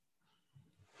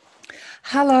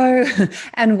Hello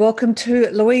and welcome to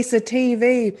Louisa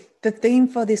TV. The theme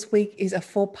for this week is a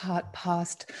four-part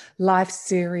past life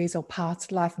series or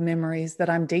past life memories that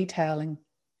I'm detailing.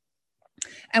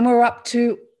 And we're up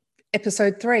to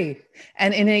episode 3.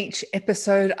 And in each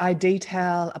episode, I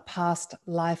detail a past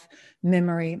life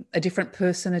memory, a different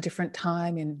person, a different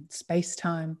time in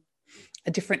space-time,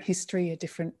 a different history, a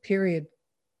different period.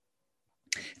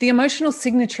 The emotional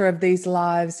signature of these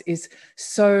lives is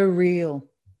so real.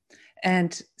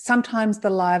 And sometimes the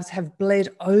lives have bled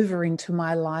over into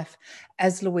my life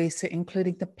as Louisa,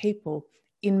 including the people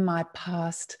in my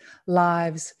past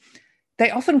lives. They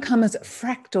often come as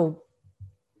fractal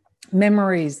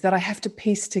memories that I have to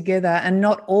piece together, and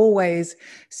not always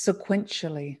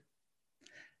sequentially.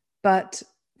 But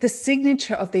the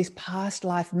signature of these past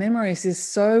life memories is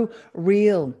so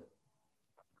real.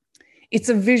 It's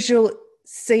a visual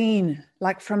scene,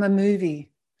 like from a movie,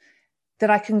 that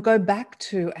I can go back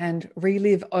to and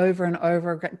relive over and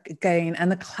over again.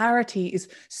 And the clarity is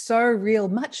so real,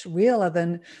 much realer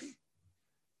than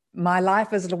my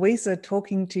life as Louisa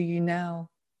talking to you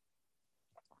now.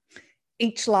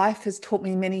 Each life has taught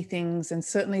me many things, and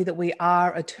certainly that we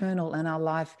are eternal and our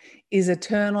life is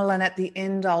eternal. And at the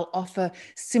end, I'll offer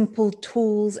simple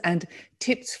tools and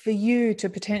tips for you to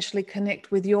potentially connect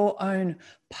with your own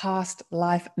past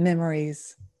life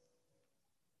memories.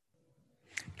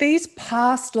 These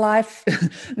past life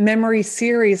memory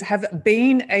series have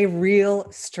been a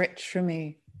real stretch for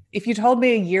me. If you told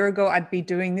me a year ago I'd be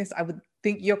doing this, I would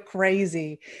think you're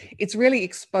crazy. It's really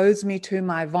exposed me to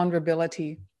my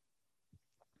vulnerability.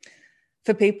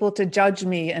 For people to judge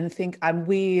me and think I'm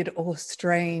weird or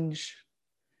strange.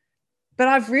 But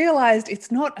I've realized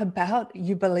it's not about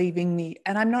you believing me,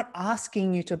 and I'm not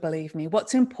asking you to believe me.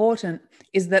 What's important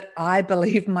is that I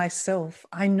believe myself.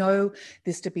 I know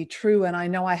this to be true, and I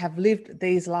know I have lived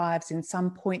these lives in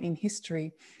some point in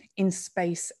history, in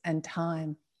space and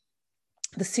time.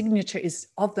 The signature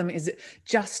of them is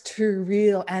just too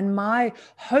real, and my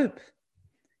hope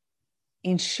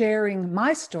in sharing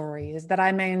my story is that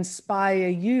I may inspire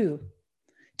you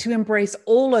to embrace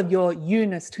all of your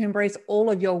you-ness, to embrace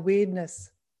all of your weirdness.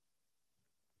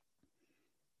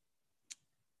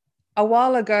 A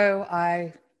while ago,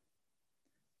 I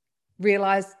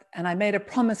realized and I made a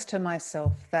promise to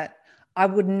myself that I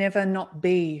would never not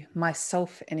be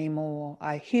myself anymore.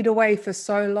 I hid away for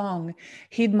so long,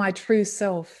 hid my true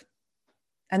self.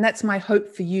 And that's my hope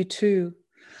for you too.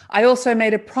 I also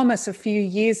made a promise a few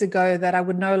years ago that I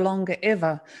would no longer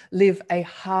ever live a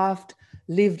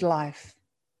half-lived life.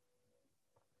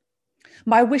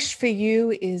 My wish for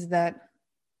you is that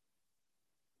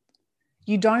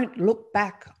you don't look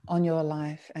back on your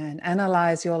life and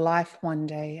analyze your life one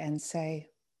day and say,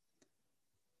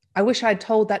 I wish I'd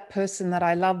told that person that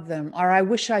I love them, or I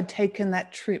wish I'd taken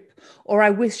that trip, or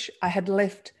I wish I had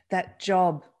left that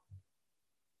job.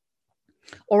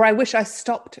 Or I wish I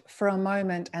stopped for a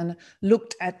moment and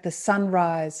looked at the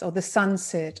sunrise or the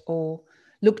sunset or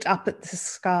looked up at the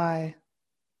sky.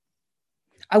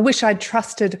 I wish I'd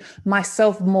trusted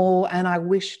myself more, and I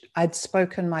wish I'd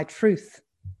spoken my truth.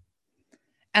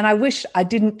 And I wish I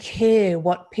didn't care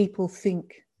what people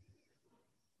think,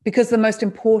 because the most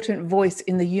important voice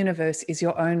in the universe is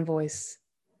your own voice.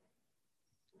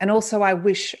 And also I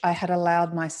wish I had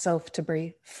allowed myself to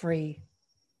be free.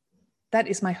 That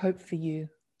is my hope for you.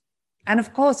 And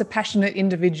of course, a passionate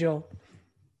individual.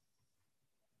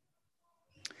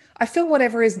 I feel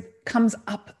whatever comes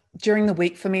up during the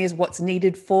week for me is what's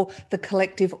needed for the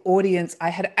collective audience. I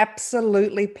had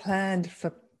absolutely planned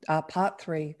for part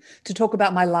 3 to talk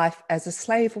about my life as a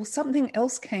slave, or something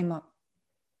else came up.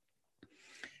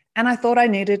 And I thought I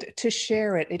needed to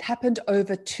share it. It happened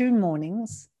over 2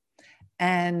 mornings,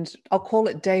 and I'll call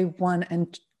it day 1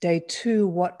 and day 2,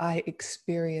 what I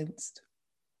experienced.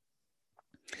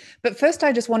 But first,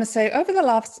 I just want to say, over the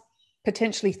last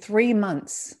potentially 3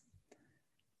 months,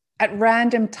 at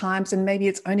random times, and maybe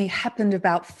it's only happened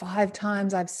about 5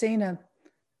 times, I've seen a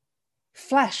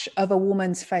flash of a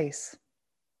woman's face.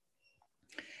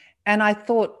 And I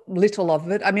thought little of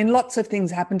it. I mean, lots of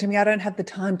things happened to me. I don't have the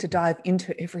time to dive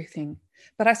into everything.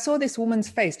 But I saw this woman's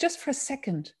face just for a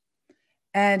second.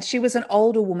 And she was an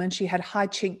older woman. She had high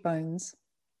cheekbones,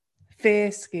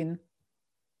 fair skin.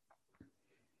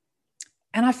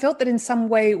 And I felt that in some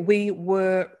way we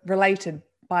were related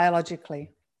biologically.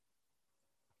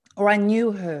 Or I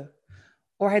knew her,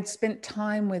 or I had spent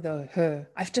time with her.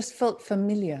 I've just felt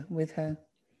familiar with her.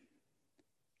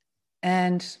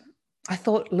 And I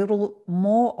thought little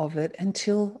more of it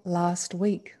until last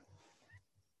week.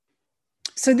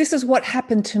 So this is what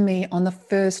happened to me on the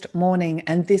first morning,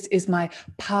 and this is my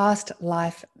past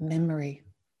life memory.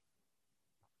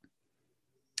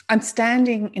 I'm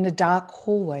standing in a dark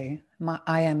hallway.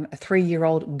 I am a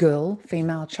 3-year-old girl,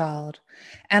 female child,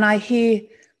 and I hear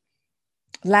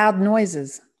loud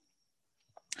noises,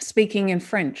 speaking in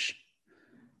French.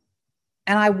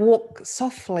 And I walk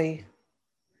softly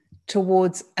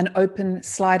towards an open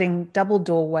sliding double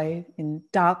doorway in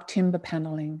dark timber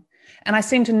paneling. And I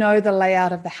seem to know the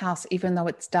layout of the house, even though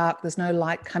it's dark. There's no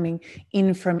light coming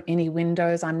in from any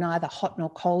windows. I'm neither hot nor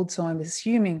cold, so I'm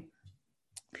assuming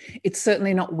it's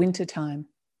certainly not winter time.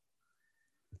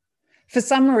 For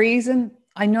some reason,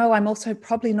 I know I'm also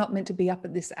probably not meant to be up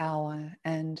at this hour,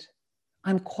 and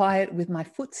I'm quiet with my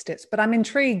footsteps, but I'm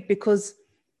intrigued because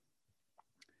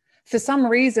for some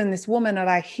reason, this woman that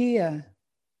I hear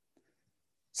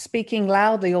speaking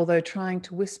loudly, although trying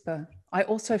to whisper, I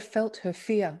also felt her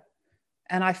fear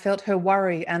and I felt her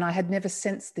worry, and I had never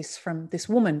sensed this from this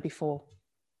woman before.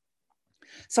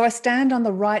 So I stand on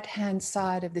the right-hand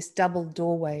side of this double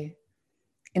doorway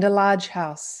in a large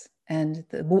house, and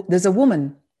there's a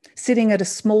woman sitting at a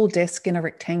small desk in a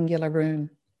rectangular room.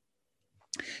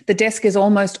 The desk is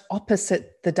almost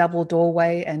opposite the double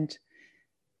doorway, and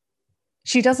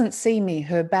she doesn't see me.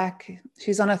 Her back,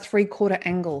 she's on a 3/4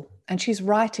 angle, and she's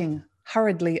writing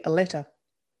hurriedly a letter.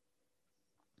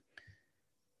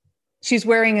 She's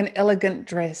wearing an elegant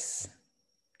dress,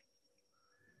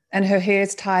 and her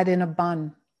hair's tied in a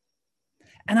bun.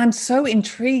 And I'm so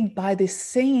intrigued by this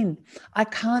scene. I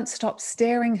can't stop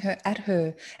staring at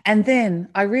her. And then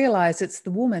I realize it's the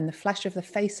woman, the flash of the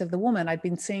face of the woman I'd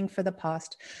been seeing for the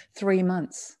past 3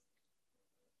 months.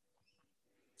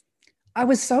 I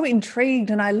was so intrigued,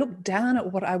 and I looked down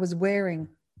at what I was wearing,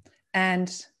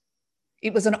 and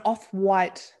it was an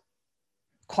off-white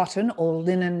cotton or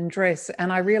linen dress,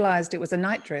 and I realized it was a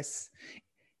night dress.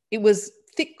 It was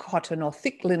thick cotton or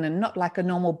thick linen, not like a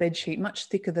normal bed sheet, much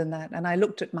thicker than that. And I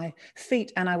looked at my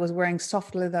feet, and I was wearing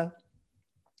soft leather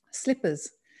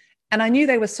slippers. And I knew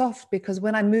they were soft because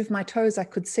when I moved my toes, I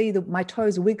could see my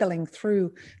toes wiggling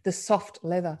through the soft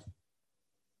leather.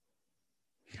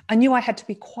 I knew I had to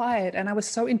be quiet, and I was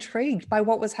so intrigued by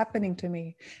what was happening to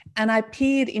me. And I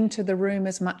peered into the room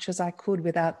as much as I could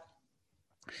without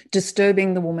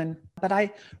disturbing the woman. But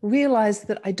I realized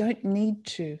that I don't need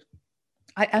to.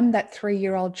 I am that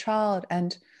 3-year-old child,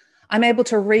 and I'm able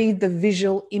to read the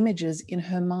visual images in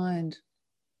her mind.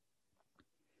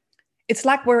 It's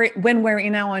like when we're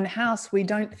in our own house, we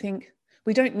don't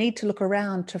need to look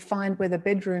around to find where the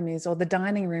bedroom is or the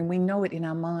dining room. We know it in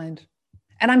our mind.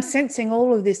 And I'm sensing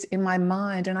all of this in my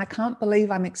mind, and I can't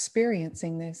believe I'm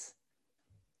experiencing this.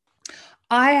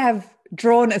 I have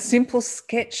drawn a simple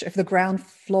sketch of the ground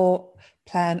floor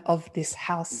plan of this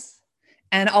house,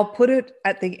 and I'll put it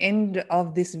at the end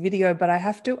of this video, but I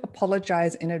have to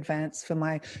apologize in advance for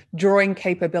my drawing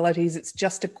capabilities. It's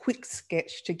just a quick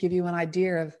sketch to give you an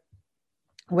idea of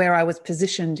where I was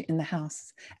positioned in the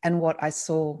house and what I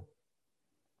saw.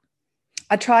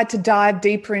 I tried to dive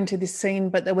deeper into this scene,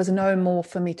 but there was no more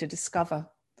for me to discover.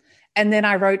 And then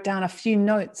I wrote down a few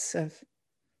notes of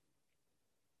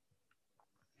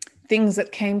things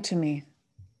that came to me.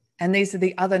 And these are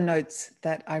the other notes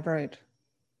that I wrote.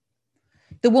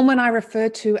 The woman I refer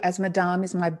to as Madame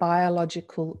is my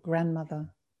biological grandmother.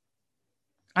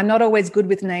 I'm not always good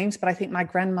with names, but I think my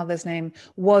grandmother's name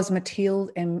was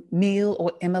Mathilde Emile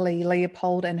or Emily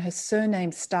Leopold, and her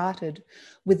surname started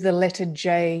with the letter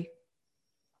J,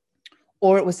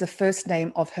 or it was the first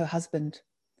name of her husband.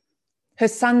 Her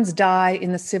sons die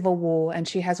in the Civil War, and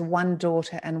she has one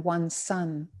daughter and one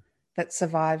son that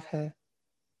survive her.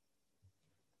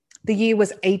 The year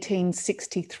was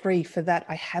 1863. For that,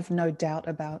 I have no doubt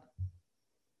about.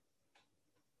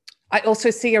 I also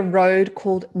see a road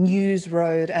called News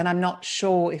Road, and I'm not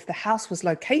sure if the house was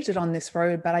located on this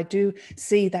road, but I do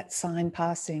see that sign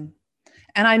passing.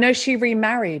 And I know she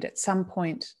remarried at some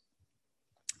point,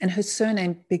 and her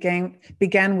surname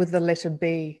began with the letter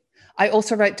B. I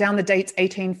also wrote down the dates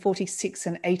 1846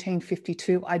 and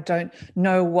 1852. I don't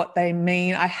know what they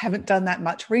mean. I haven't done that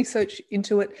much research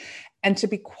into it. And to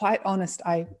be quite honest,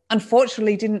 I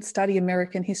unfortunately didn't study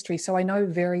American history, so I know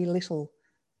very little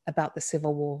about the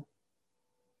Civil War.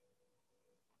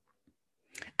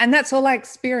 And that's all I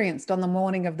experienced on the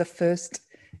morning of the first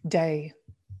day.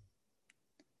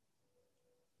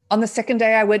 On the second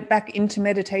day, I went back into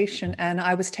meditation, and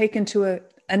I was taken to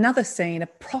another scene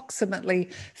approximately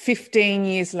 15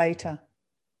 years later.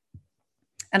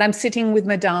 And I'm sitting with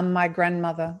Madame, my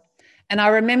grandmother, and I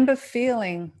remember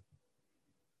feeling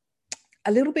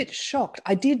a little bit shocked.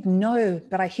 I did know,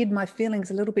 but I hid my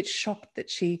feelings, a little bit shocked that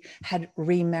she had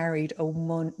remarried a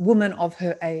woman of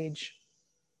her age.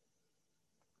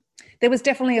 There was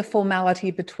definitely a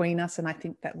formality between us, and I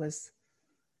think that was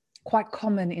quite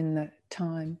common in the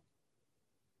time.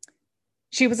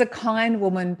 She was a kind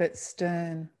woman, but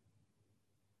stern.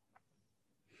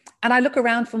 And I look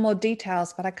around for more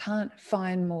details, but I can't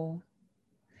find more.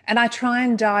 And I try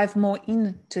and dive more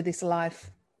into this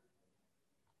life.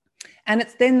 And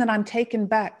it's then that I'm taken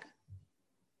back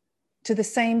to the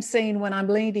same scene when I'm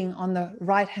leaning on the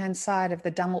right-hand side of the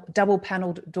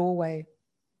double-paneled doorway.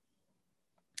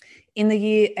 In the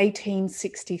year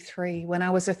 1863, when I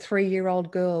was a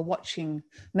 3-year-old girl watching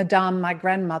Madame, my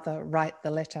grandmother, write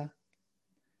the letter.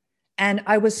 And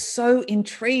I was so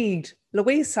intrigued,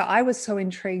 Louisa, I was so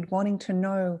intrigued, wanting to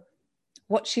know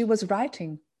what she was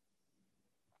writing.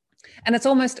 And it's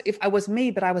almost if I was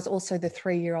me, but I was also the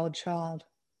 3-year-old child.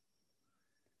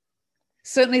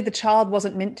 Certainly the child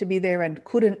wasn't meant to be there and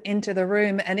couldn't enter the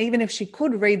room. And even if she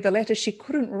could read the letter, she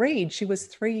couldn't read. She was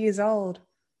 3 years old.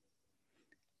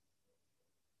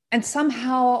 And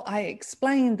somehow I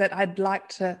explained that I'd like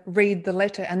to read the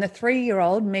letter. And the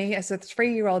 3-year-old, me as a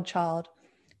 3-year-old child,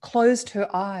 closed her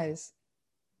eyes.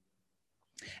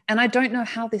 And I don't know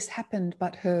how this happened,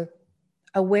 but her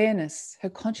awareness, her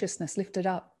consciousness lifted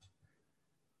up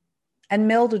and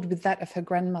melded with that of her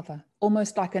grandmother,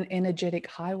 almost like an energetic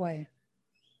highway.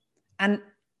 And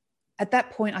at that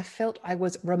point, I felt I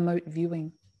was remote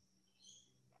viewing.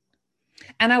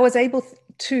 And I was able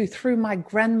to, through my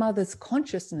grandmother's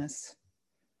consciousness,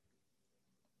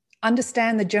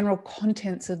 understand the general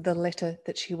contents of the letter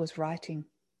that she was writing.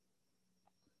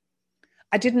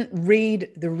 I didn't read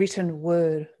the written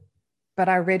word, but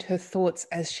I read her thoughts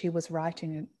as she was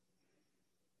writing it.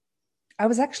 I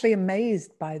was actually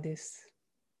amazed by this.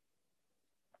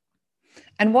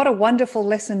 And what a wonderful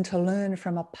lesson to learn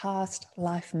from a past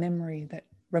life memory, that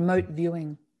remote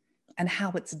viewing and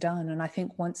how it's done. And I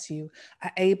think once you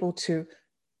are able to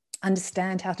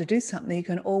understand how to do something, you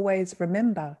can always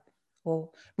remember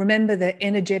the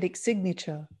energetic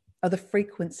signature or the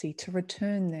frequency to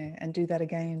return there and do that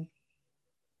again.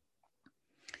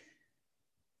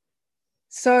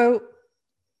 So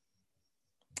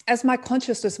as my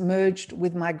consciousness merged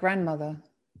with my grandmother,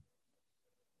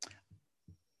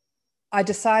 I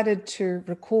decided to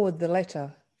record the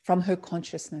letter from her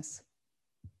consciousness.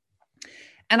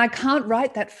 And I can't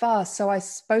write that fast, so I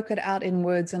spoke it out in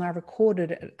words and I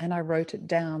recorded it and I wrote it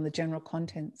down, the general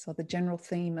contents or the general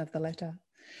theme of the letter.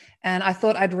 And I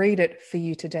thought I'd read it for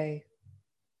you today.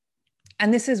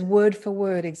 And this is word for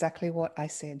word exactly what I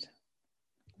said.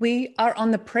 We are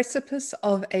on the precipice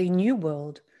of a new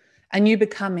world, a new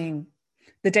becoming.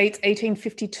 The dates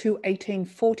 1852,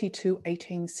 1842,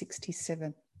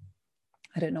 1867.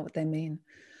 I don't know what they mean.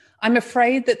 I'm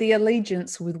afraid that the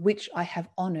allegiance with which I have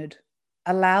honored,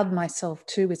 allowed myself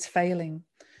to, is failing.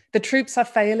 The troops are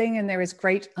failing and there is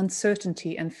great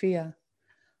uncertainty and fear.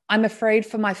 I'm afraid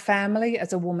for my family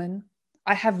as a woman.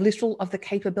 I have little of the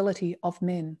capability of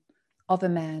men, of a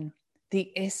man.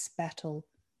 The S battle.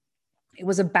 It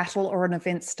was a battle or an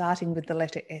event starting with the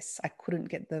letter S. I couldn't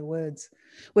get the words.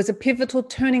 It was a pivotal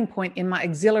turning point in my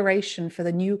exhilaration for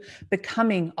the new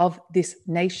becoming of this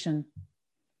nation.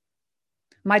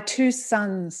 My 2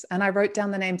 sons, and I wrote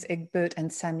down the names Egbert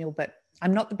and Samuel, but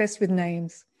I'm not the best with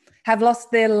names, have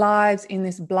lost their lives in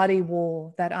this bloody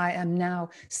war that I am now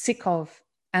sick of.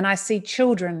 And I see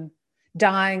children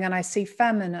dying, and I see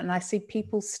famine, and I see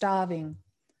people starving,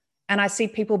 and I see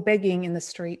people begging in the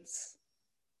streets.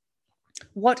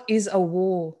 What is a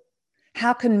war?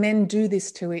 How can men do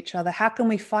this to each other? How can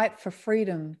we fight for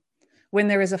freedom when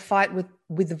there is a fight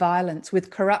with violence, with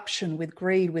corruption, with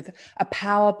greed, with a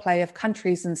power play of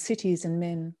countries and cities and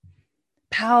men?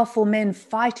 Powerful men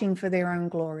fighting for their own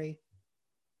glory.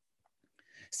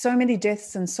 So many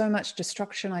deaths and so much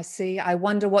destruction I see. I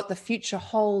wonder what the future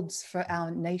holds for our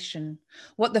nation,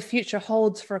 what the future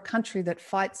holds for a country that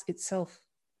fights itself,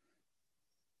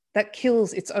 that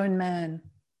kills its own man,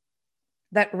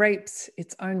 that rapes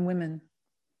its own women,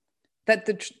 that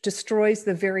destroys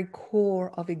the very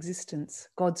core of existence,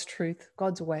 God's truth,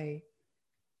 God's way,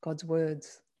 God's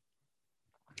words.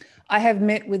 I have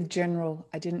met with General,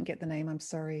 I didn't get the name, I'm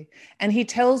sorry, and he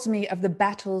tells me of the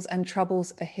battles and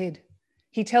troubles ahead.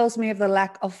 He tells me of the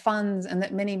lack of funds and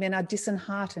that many men are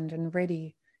disheartened and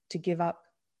ready to give up.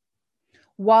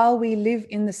 While we live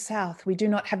in the South, we do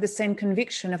not have the same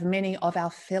conviction of many of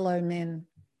our fellow men.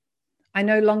 I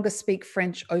no longer speak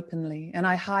French openly, and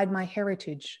I hide my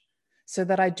heritage so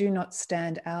that I do not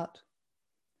stand out.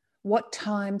 What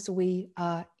times we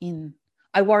are in.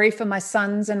 I worry for my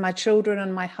sons and my children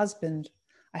and my husband.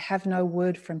 I have no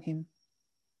word from him.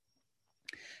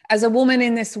 As a woman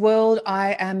in this world,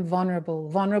 I am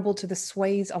vulnerable to the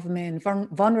sways of men,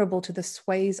 vulnerable to the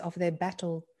sways of their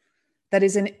battle, that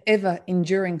is an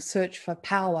ever-enduring search for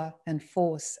power and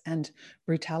force and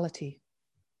brutality.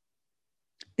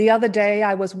 The other day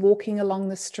I was walking along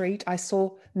the street. I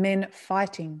saw men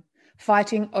fighting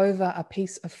over a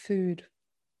piece of food.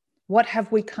 What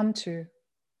have we come to?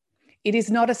 It is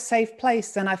not a safe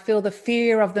place, and I feel the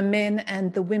fear of the men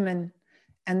and the women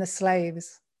and the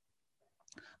slaves.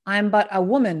 I am but a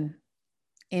woman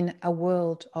in a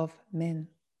world of men.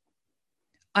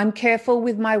 I'm careful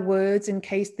with my words in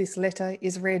case this letter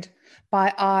is read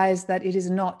by eyes that it is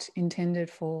not intended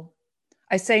for.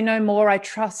 I say no more. I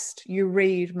trust you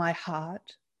read my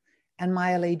heart and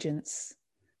my allegiance.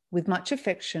 With much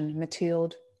affection,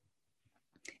 Mathilde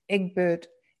Egbert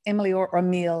Emily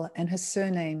O'Meal, and her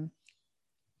surname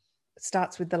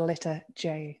starts with the letter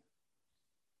J.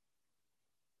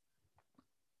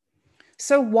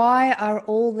 So why are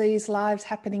all these lives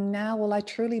happening now? Well, I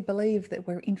truly believe that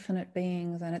we're infinite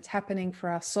beings and it's happening for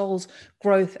our soul's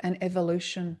growth and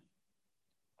evolution.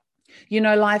 You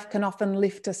know, life can often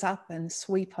lift us up and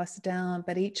sweep us down,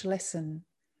 but each lesson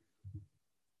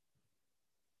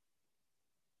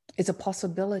is a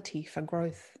possibility for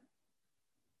growth,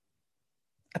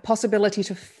 a possibility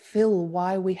to fill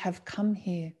why we have come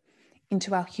here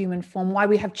into our human form, why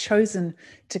we have chosen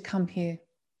to come here.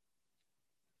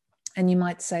 And you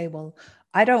might say, well,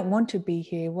 I don't want to be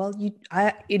here. Well,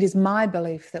 it is my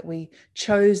belief that we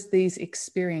chose these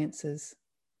experiences.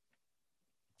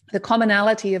 The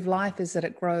commonality of life is that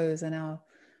it grows, and our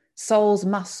souls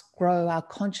must grow, our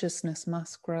consciousness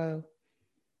must grow.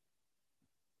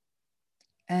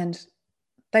 And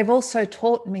they've also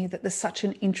taught me that there's such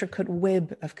an intricate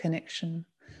web of connection.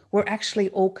 We're actually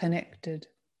all connected.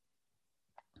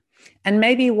 And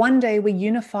maybe one day we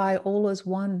unify all as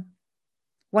one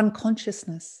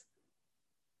consciousness,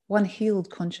 one healed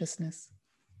consciousness.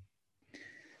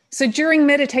 So during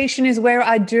meditation is where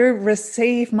I do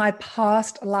receive my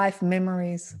past life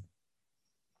memories.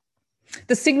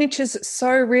 The signature's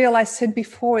so real. I said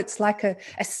before, it's like a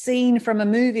scene from a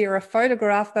movie or a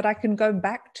photograph that I can go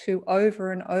back to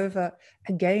over and over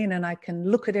again, and I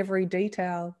can look at every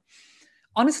detail.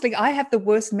 Honestly, I have the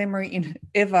worst memory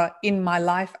ever in my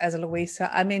life as a Louisa.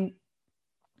 I mean,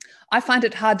 I find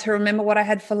it hard to remember what I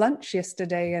had for lunch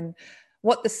yesterday and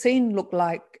what the scene looked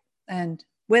like and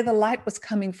where the light was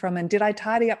coming from and did I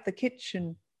tidy up the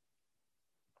kitchen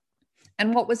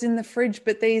and what was in the fridge.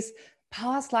 But these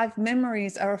past life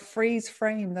memories are a freeze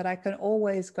frame that I can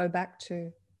always go back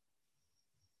to.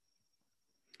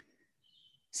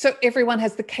 So everyone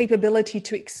has the capability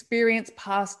to experience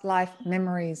past life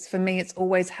memories. For me, it's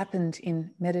always happened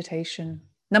in meditation.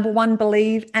 Number one,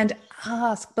 believe and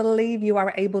ask. Believe you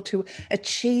are able to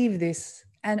achieve this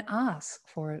and ask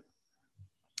for it.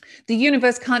 The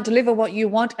universe can't deliver what you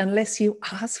want unless you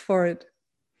ask for it.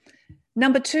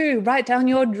 Number two, write down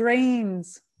your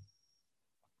dreams.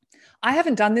 I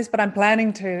haven't done this, but I'm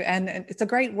planning to. And it's a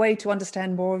great way to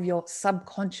understand more of your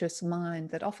subconscious mind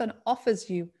that often offers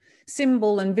you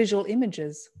symbol and visual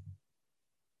images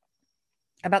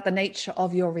about the nature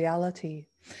of your reality.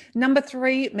 Number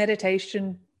three,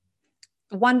 meditation.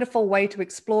 A wonderful way to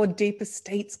explore deeper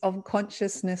states of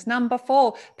consciousness. Number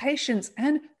four, patience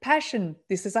and passion.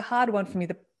 This is a hard one for me,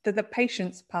 the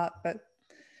patience part, but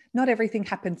not everything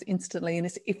happens instantly. And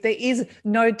if there is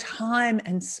no time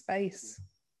and space,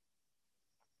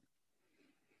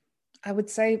 I would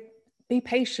say be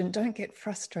patient, don't get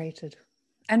frustrated.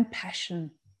 And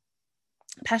passion.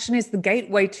 Passion is the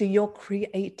gateway to your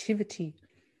creativity.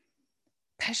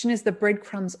 Passion is the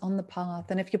breadcrumbs on the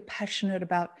path. And if you're passionate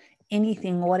about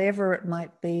anything, whatever it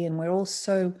might be, and we're all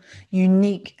so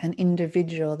unique and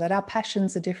individual that our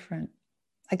passions are different,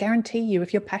 I guarantee you,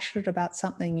 if you're passionate about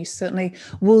something, you certainly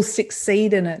will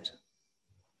succeed in it.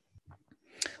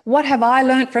 What have I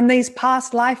learned from these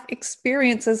past life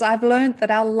experiences? I've learned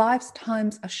that our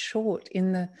lifetimes are short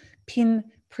in the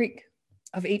pinprick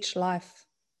of each life.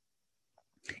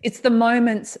 It's the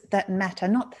moments that matter,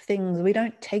 not things. We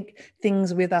don't take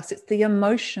things with us. It's the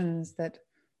emotions that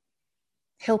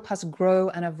help us grow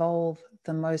and evolve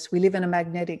the most. We live in a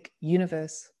magnetic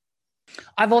universe.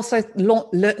 I've also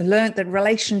learned that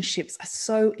relationships are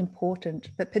so important,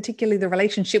 but particularly the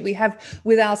relationship we have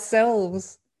with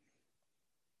ourselves.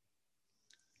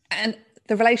 And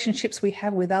the relationships we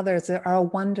have with others are a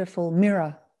wonderful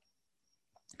mirror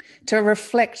to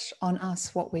reflect on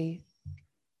us what we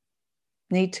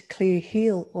need to clear,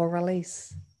 heal, or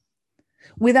release.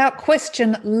 Without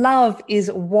question, love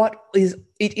is what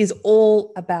it is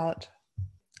all about.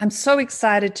 I'm so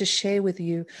excited to share with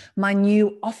you my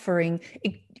new offering,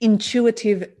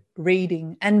 intuitive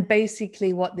reading. And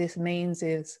basically what this means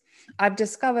is I've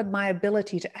discovered my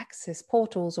ability to access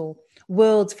portals or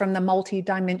worlds from the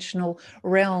multi-dimensional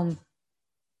realm.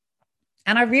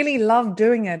 And I really love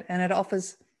doing it, and it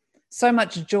offers so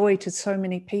much joy to so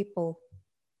many people.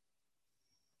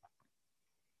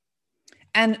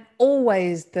 And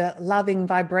always the loving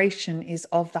vibration is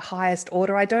of the highest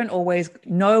order. I don't always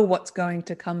know what's going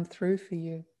to come through for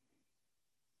you,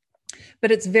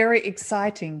 but it's very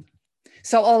exciting.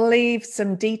 So I'll leave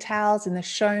some details in the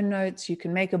show notes. You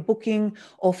can make a booking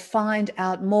or find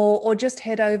out more, or just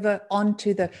head over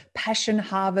onto the Passion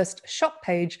Harvest shop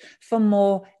page for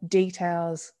more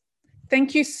details.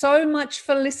 Thank you so much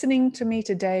for listening to me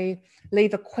today.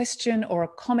 Leave a question or a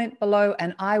comment below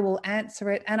and I will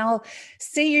answer it. And I'll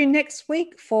see you next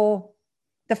week for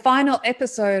the final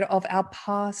episode of our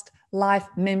past life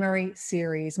memory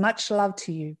series. Much love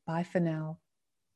to you. Bye for now.